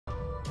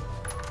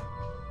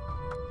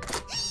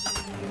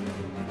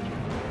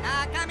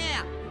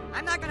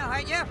I'm not gonna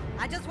hurt you.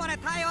 I just want to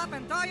tie you up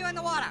and throw you in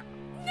the water.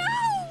 No!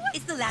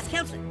 It's the last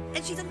counselor,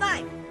 and she's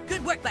alive.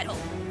 Good work, Butthole.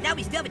 Now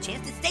we still have a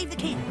chance to save the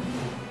camp.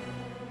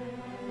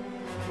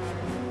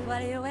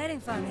 What are you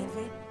waiting for,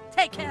 Lindsay?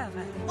 Take care of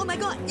her. Oh my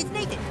God, it's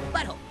Nathan.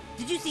 Butthole,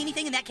 did you see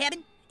anything in that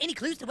cabin? Any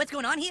clues to what's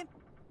going on here?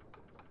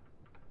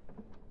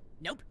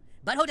 Nope.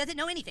 Butthole doesn't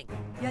know anything.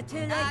 You're too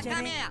late, Jimmy.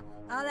 Come here.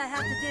 All I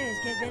have to do is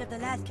get rid of the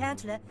last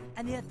counselor,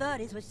 and the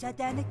authorities will shut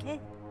down the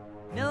camp.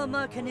 No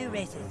more canoe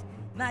races,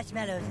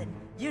 marshmallows, and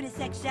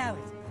unisex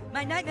showers.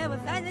 My nightmare will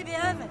finally be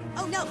over.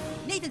 Oh no!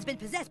 Nathan's been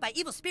possessed by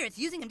evil spirits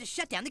using him to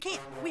shut down the camp.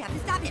 We have to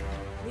stop him.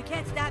 You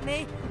can't stop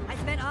me. I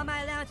spent all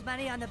my allowance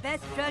money on the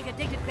best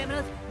drug-addicted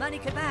criminals money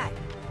could buy.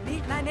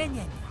 Meet my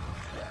minion.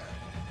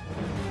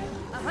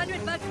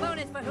 $100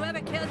 bonus for whoever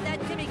kills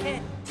that Jimmy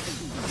kid.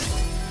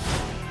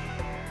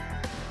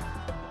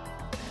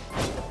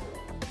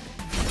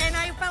 Okay,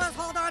 now you fellas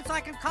hold on so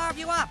I can carve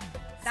you up.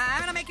 Now, I'm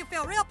gonna make you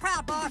feel real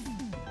proud, boss.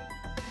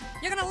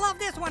 You're gonna love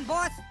this one,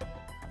 boss.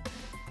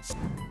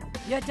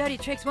 Your dirty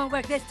tricks won't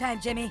work this time,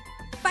 Jimmy.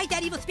 Fight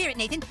that evil spirit,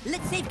 Nathan.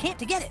 Let's save camp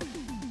together.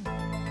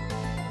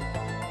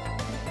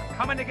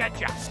 Coming to get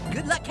ya.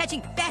 Good luck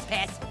catching Fast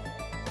Pass.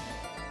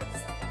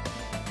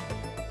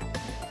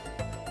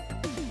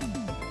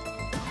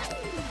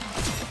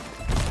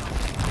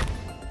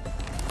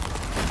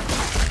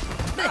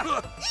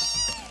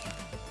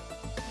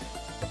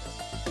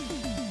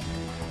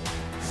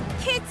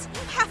 Kids,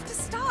 you have to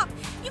stop.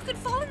 You could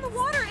fall in the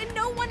water and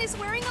no one is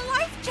wearing a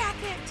life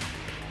jacket.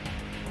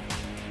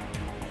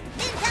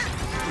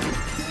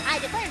 I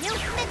declare you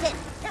missing.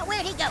 Now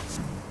where'd he go?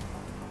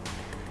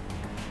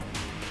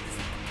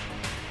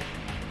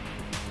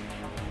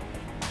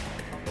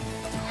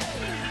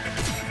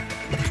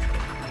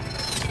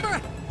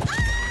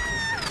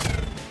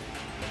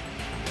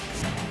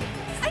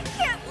 I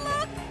can't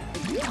look.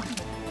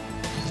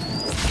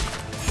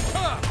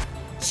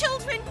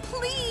 Children,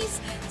 please.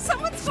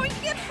 Someone's going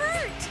to get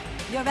hurt.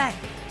 You're right.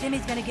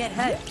 Jimmy's gonna get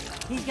hurt.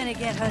 He's gonna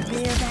get hurt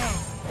real bad.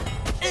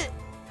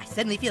 I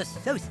suddenly feel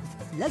so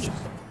sluggish.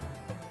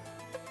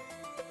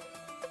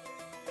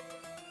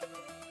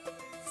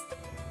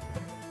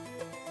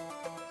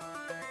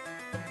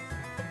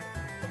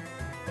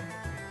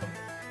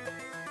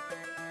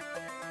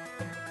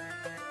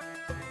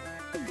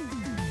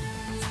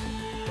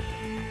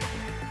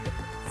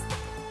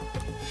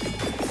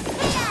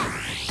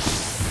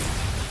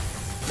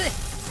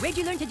 Where'd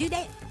you learn to do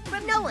that?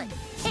 From no one.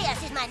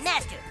 Chaos is my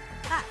master.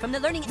 Ah, from the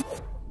learning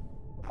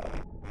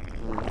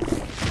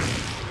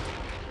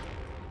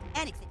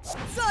annex.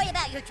 Sorry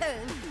about your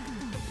turn.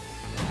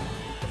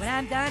 When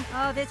I'm done,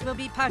 all this will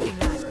be parking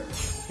lot.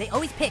 They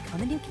always pick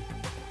on the new kid.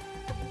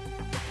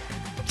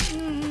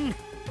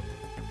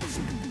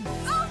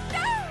 Oh,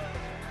 no!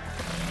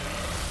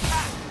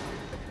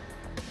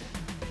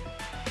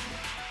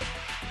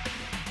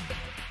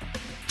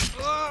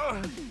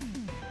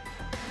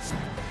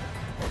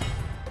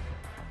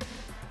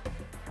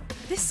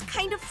 This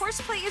kind of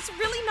horseplay is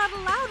really not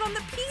allowed on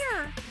the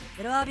pier.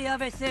 It'll all be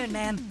over soon,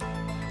 ma'am.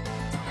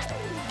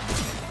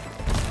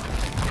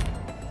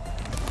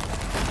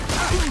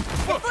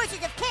 The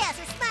forces of chaos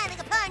are smiling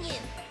upon you.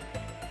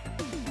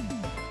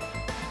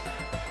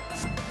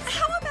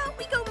 How about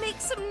we go make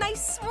some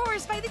nice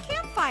s'mores by the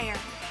campfire?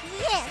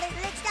 Yeah,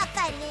 let's stop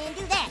fighting and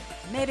do that.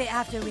 Maybe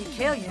after we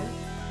kill you.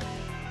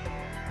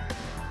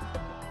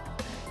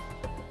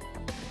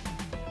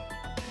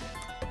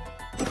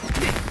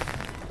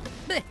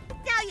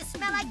 Now you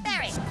smell like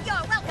Barry.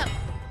 You're welcome.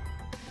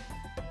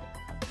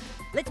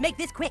 Let's make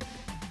this quick.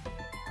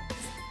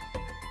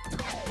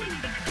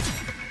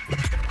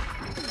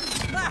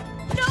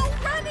 No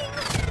running!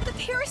 The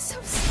pier is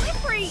so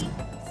slippery.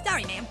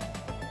 Sorry, ma'am.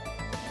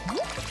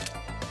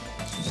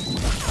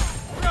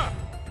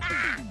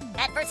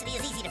 Adversity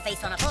is easy to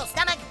face on a full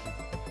stomach.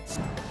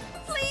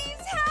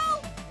 Please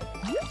help!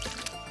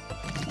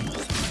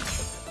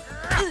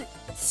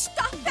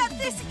 Stop that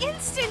this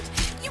instant!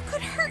 You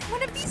could hurt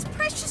one of these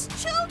precious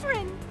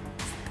children!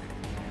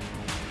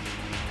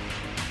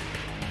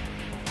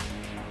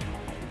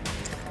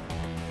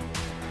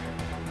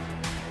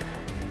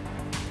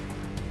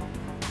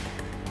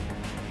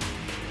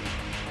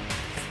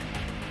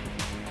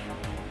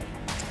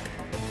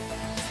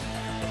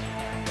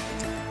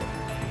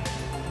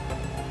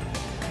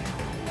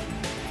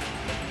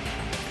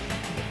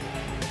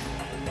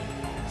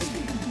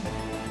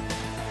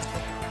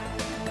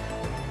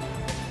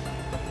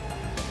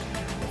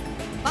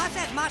 Boss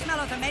says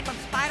marshmallows are made from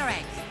spider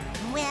eggs.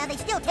 Well, they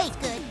still taste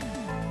good.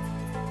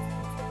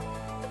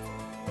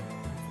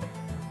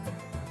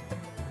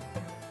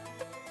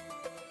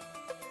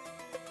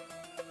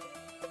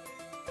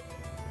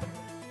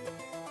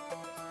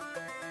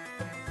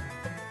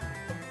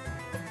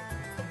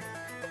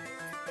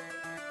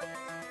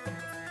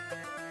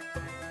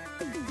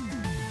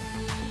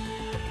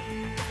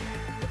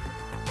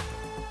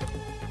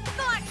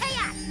 For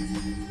chaos!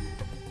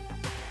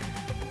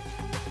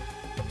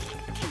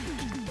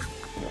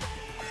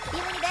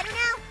 Feel any better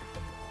now?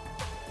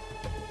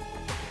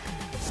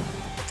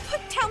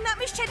 down that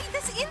machete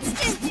this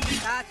instant!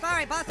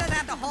 Sorry, boss doesn't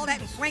have to hold it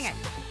and swing it.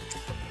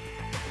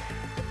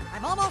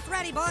 I'm almost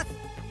ready, boss.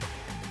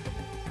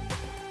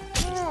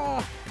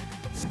 Oh.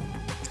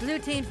 Blue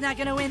team's not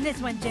gonna win this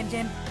one, Jim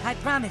Jim. I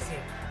promise you.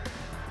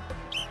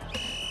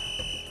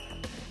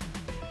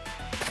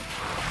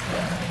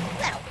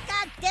 Well,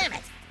 god damn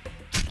it.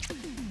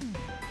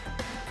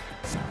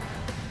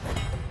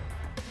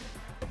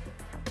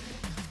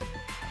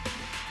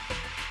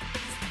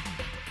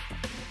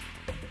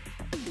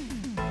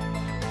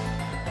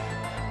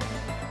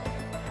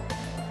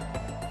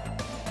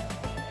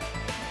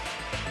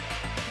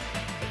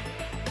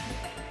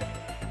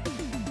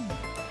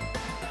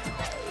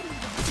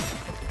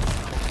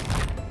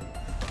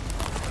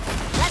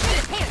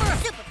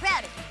 Super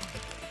proud of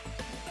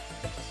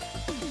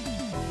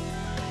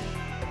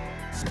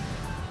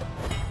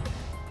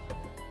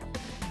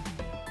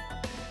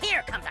you.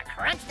 Here comes a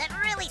crunch that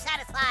really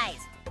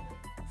satisfies.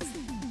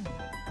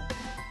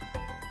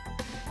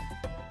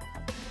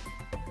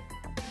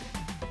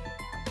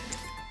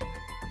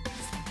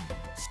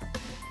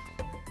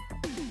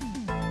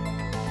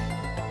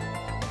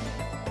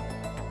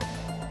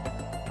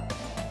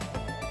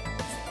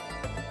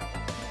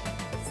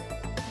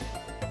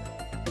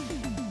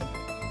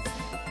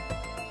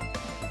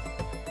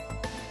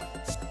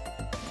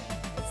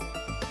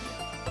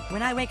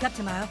 When I wake up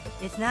tomorrow,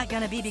 it's not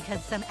gonna be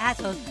because some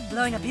asshole's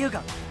blowing a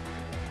bugle.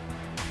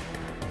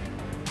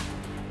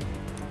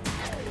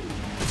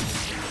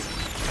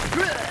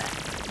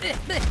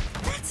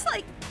 That's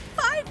like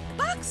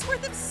 $5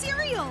 worth of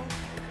cereal!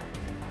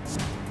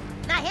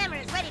 My hammer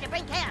is ready to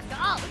bring chaos to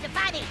all who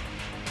defy me.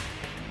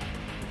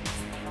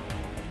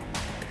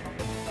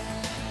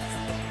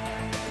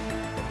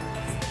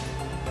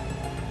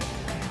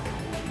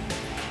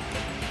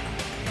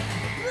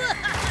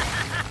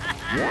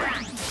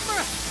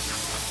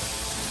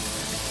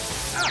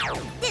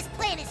 This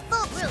plan is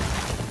foolproof.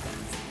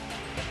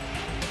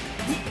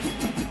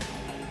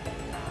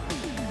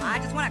 I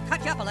just want to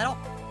cut you up a little.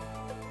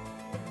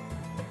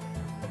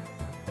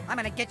 I'm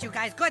gonna get you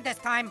guys good this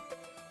time.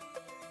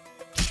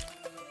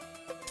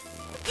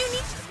 You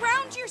need to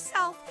ground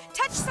yourself!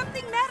 Touch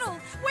something metal!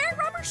 Wear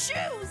rubber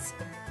shoes!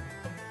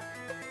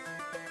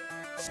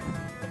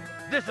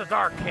 This is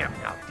our camp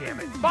now, damn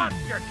it.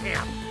 Monster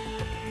camp!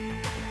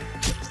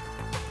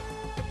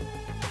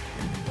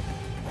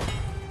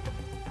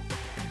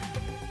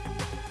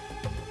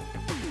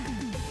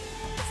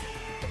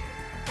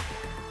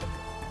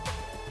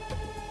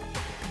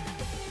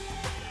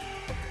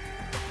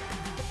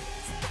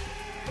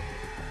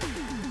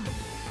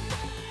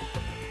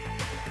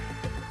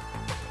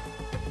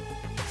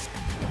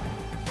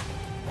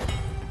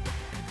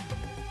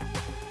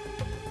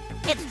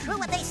 It's true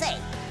what they say.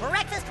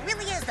 Breakfast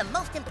really is the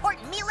most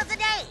important meal of the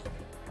day.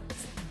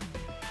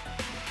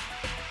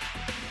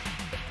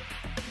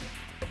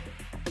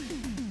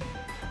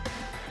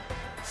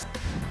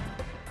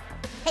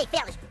 Hey,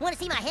 fellas, want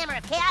to see my hammer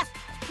of chaos?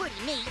 It's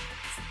pretty neat.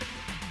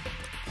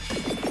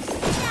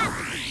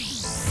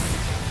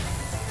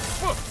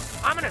 Whew,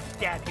 I'm gonna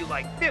stab you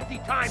like 50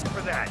 times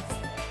for that!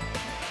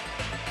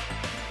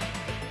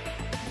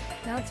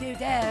 Don't you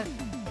dare.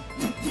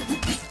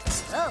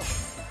 Oh.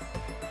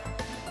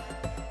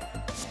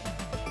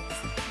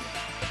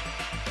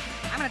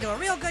 I'm gonna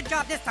do a real good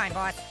job this time,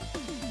 boss.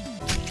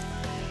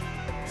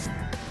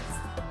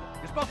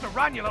 You're supposed to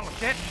run, you little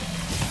shit!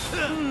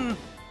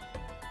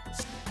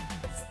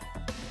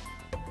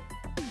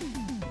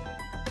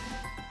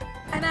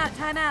 Time out,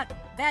 time out.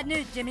 Bad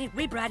news, Jimmy.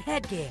 We brought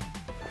headgear.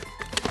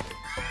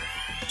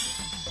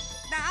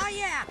 Now,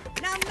 yeah,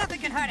 now nothing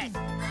can hurt us.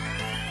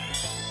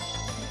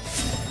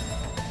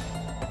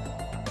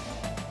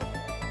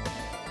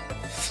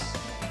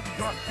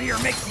 Your fear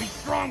makes me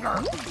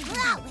stronger!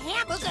 Wow,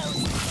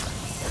 hamburgers!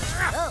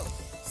 Oh,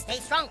 stay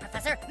strong,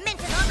 Professor.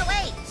 Mint is on the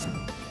way!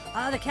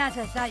 All the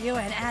counselors thought you were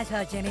an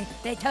asshole, Jimmy.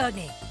 They told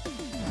me.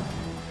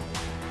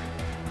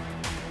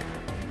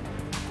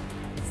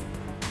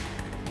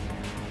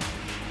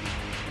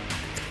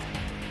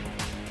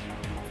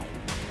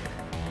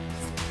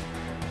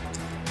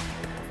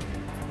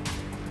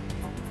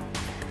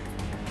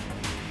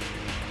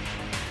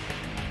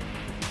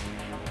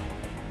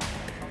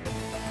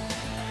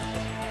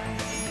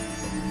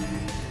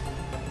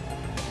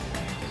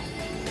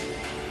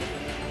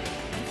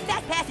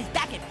 Fast Pass is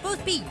back at full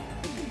speed.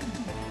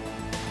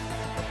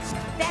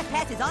 Fast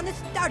Pass is on the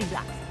starting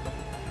blocks.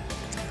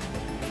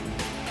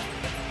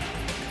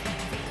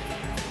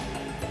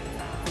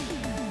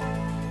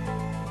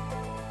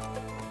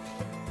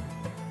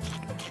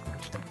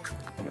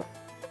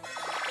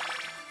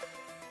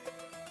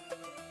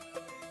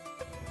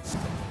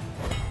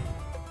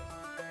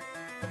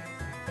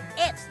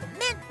 It's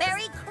Mint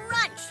Berry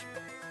Crunch!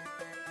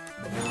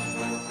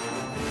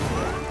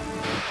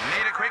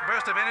 Need a quick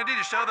burst of energy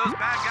to show those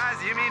bad guys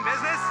you mean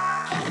business?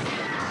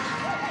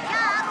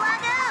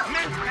 Yablado!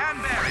 Mint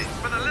and berries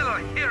for the little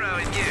hero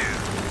in you.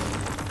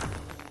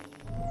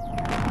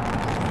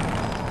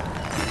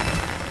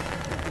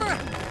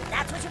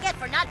 That's what you get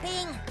for not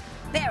being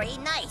very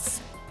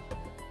nice.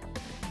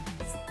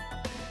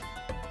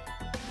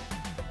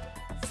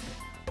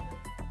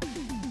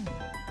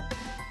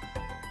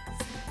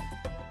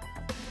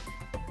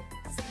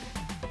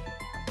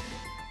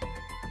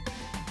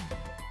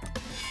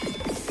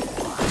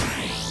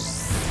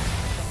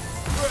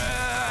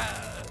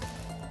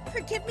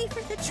 forgive me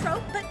for the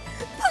trope, but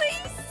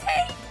please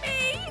save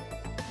me!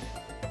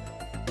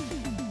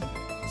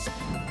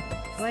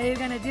 What are you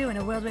gonna do in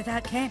a world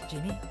without camp,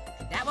 Jimmy?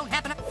 That won't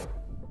happen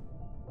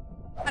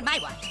on my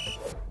watch.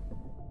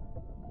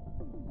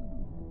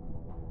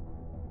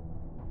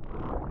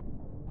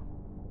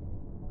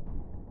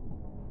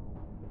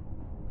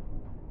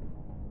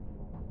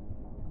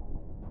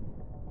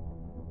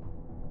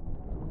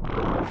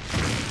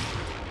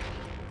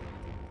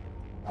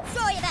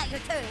 Sorry about your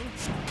turn.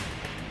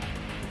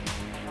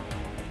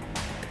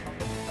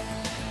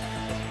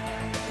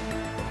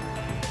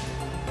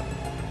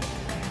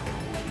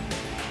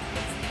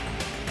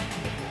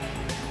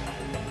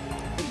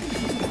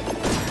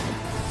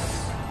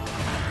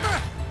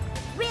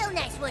 Real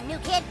nice one, new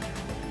kid.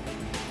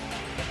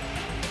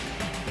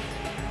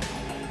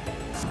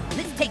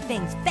 Let's take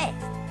things fast.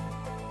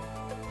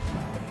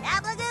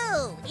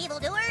 Ablagoo,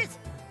 evildoers.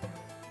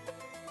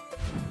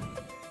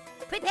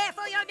 Prepare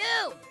for your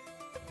doom.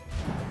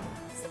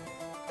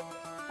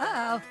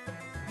 Uh-oh.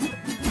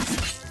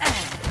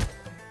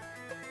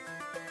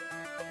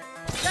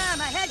 Ah,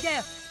 my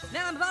headgear!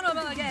 Now I'm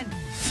vulnerable again.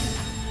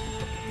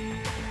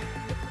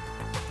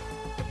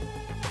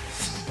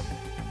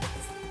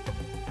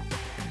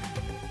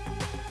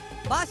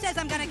 Boss says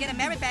I'm gonna get a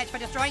merit badge for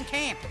destroying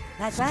camp.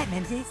 That's right,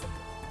 Mimsies.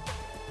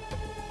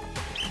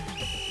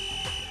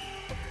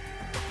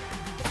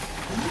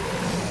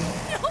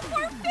 No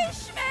more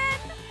fishmen!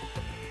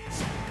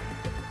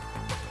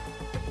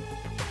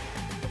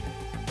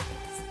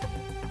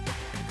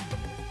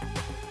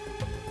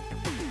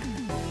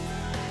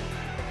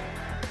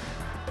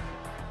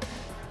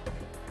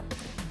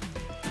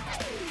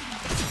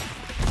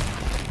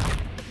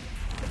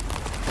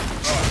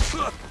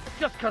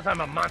 Just because I'm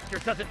a monster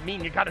doesn't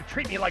mean you gotta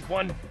treat me like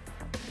one.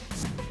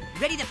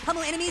 Ready to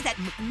pummel enemies at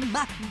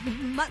Mach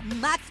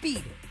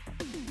speed.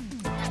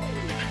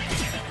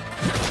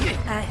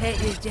 I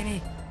hate you,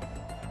 Jimmy.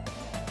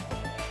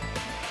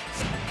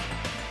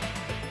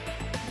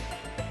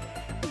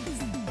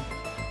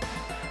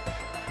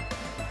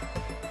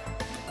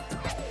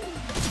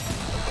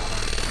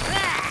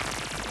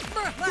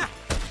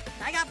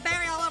 I got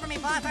Barry all over me,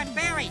 boss. I'm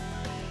Barry.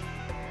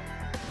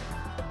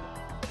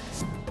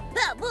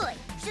 Oh boy,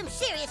 some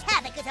serious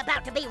havoc is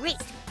about to be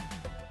wreaked.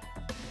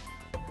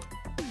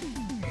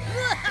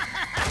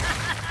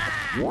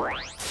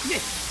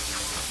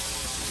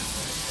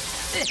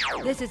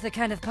 This is the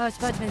kind of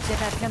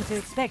post-sportsmanship I've come to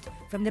expect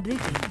from the blue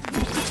team.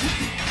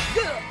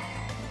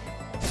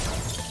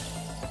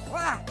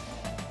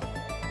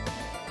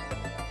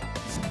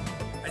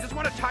 I just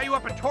want to tie you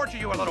up and torture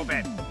you a little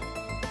bit.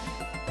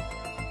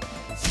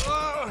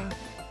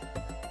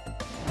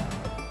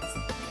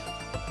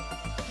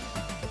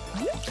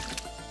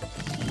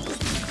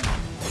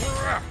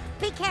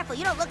 Be careful,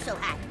 you don't look so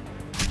hot.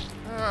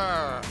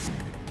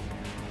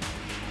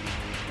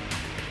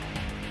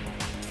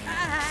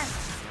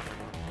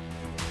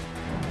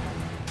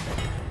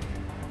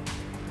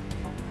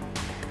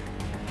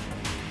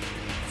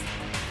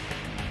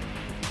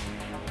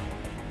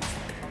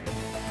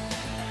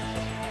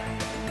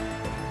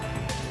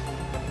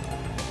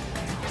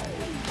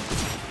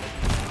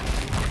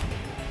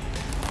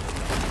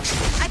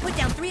 I put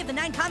down 3 of the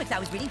 9 comics I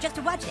was reading just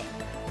to watch it.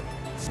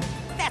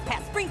 Fast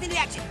Pass springs into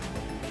action.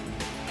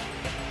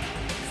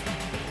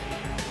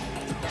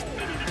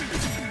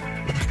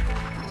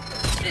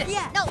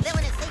 Yeah, no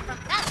villain is safe from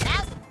Fast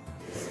Pass.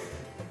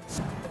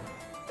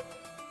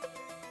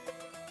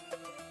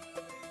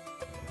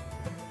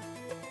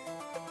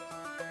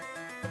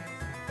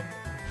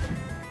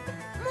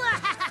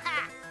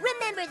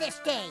 Remember this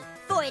day,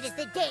 for it is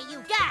the day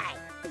you die.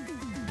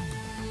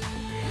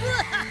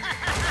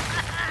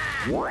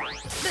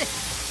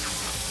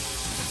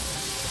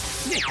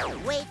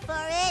 Wait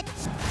for it.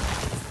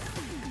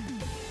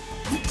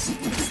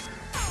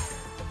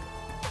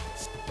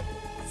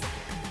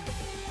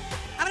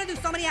 I'm gonna do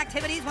so many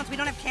activities once we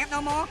don't have camp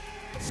no more.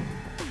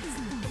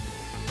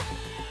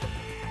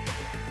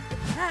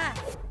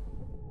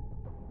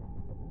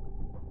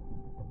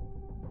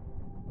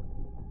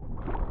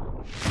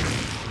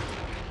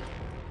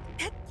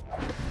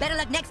 Better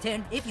luck next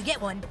turn, if you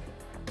get one.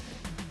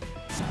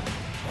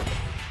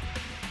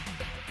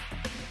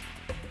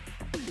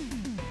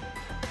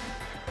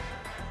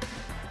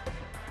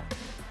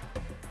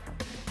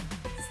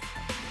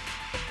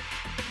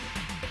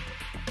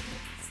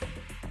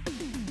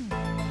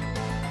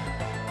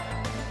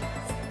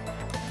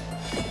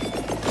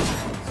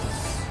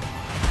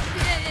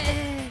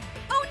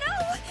 Oh no!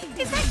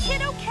 Is that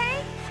kid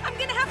okay? I'm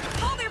gonna have to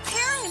call their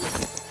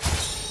parents!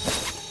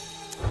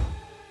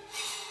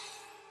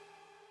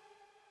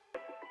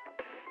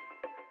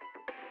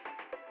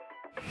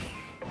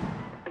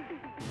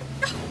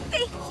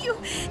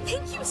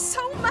 Thank you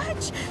so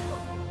much!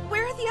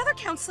 Where are the other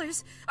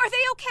counselors? Are they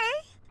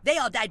okay? They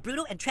all died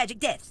brutal and tragic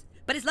deaths.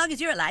 But as long as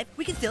you're alive,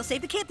 we can still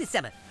save the camp this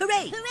summer.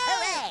 Hooray!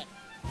 Hooray!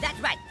 That's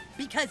right,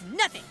 because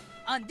nothing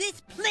on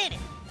this planet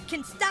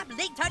can stop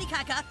Lake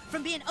Titicaca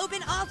from being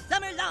open all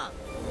summer long.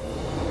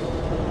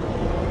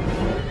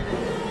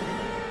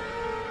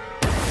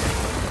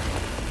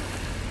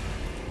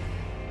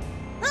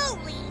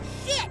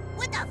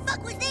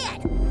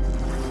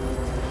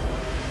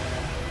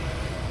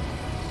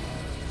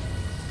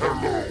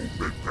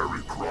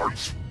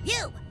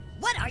 You!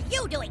 What are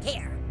you doing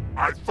here?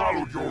 I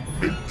followed your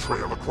mint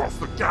trail across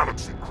the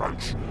galaxy,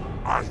 Crunch.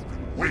 I've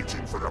been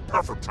waiting for the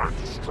perfect time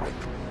to strike.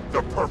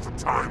 The perfect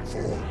time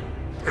for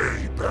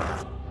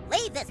payback.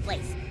 Leave this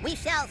place. We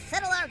shall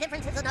settle our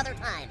differences another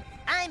time.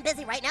 I'm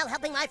busy right now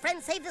helping my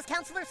friends save this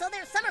counselor so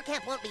their summer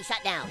camp won't be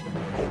shut down.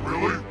 Oh,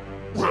 really?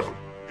 Well,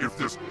 if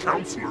this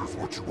counselor's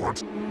what you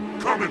want,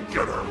 come and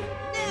get her.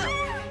 No!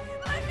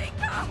 Let me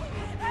go! Help!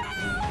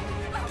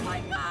 Oh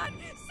my God!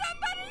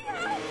 Somebody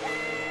help me!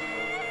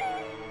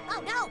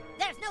 Oh no!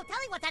 There's no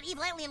telling what that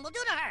evil alien will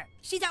do to her!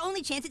 She's our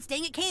only chance at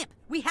staying at camp.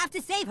 We have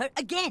to save her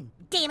again.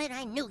 Damn it,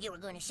 I knew you were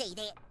going to say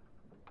that.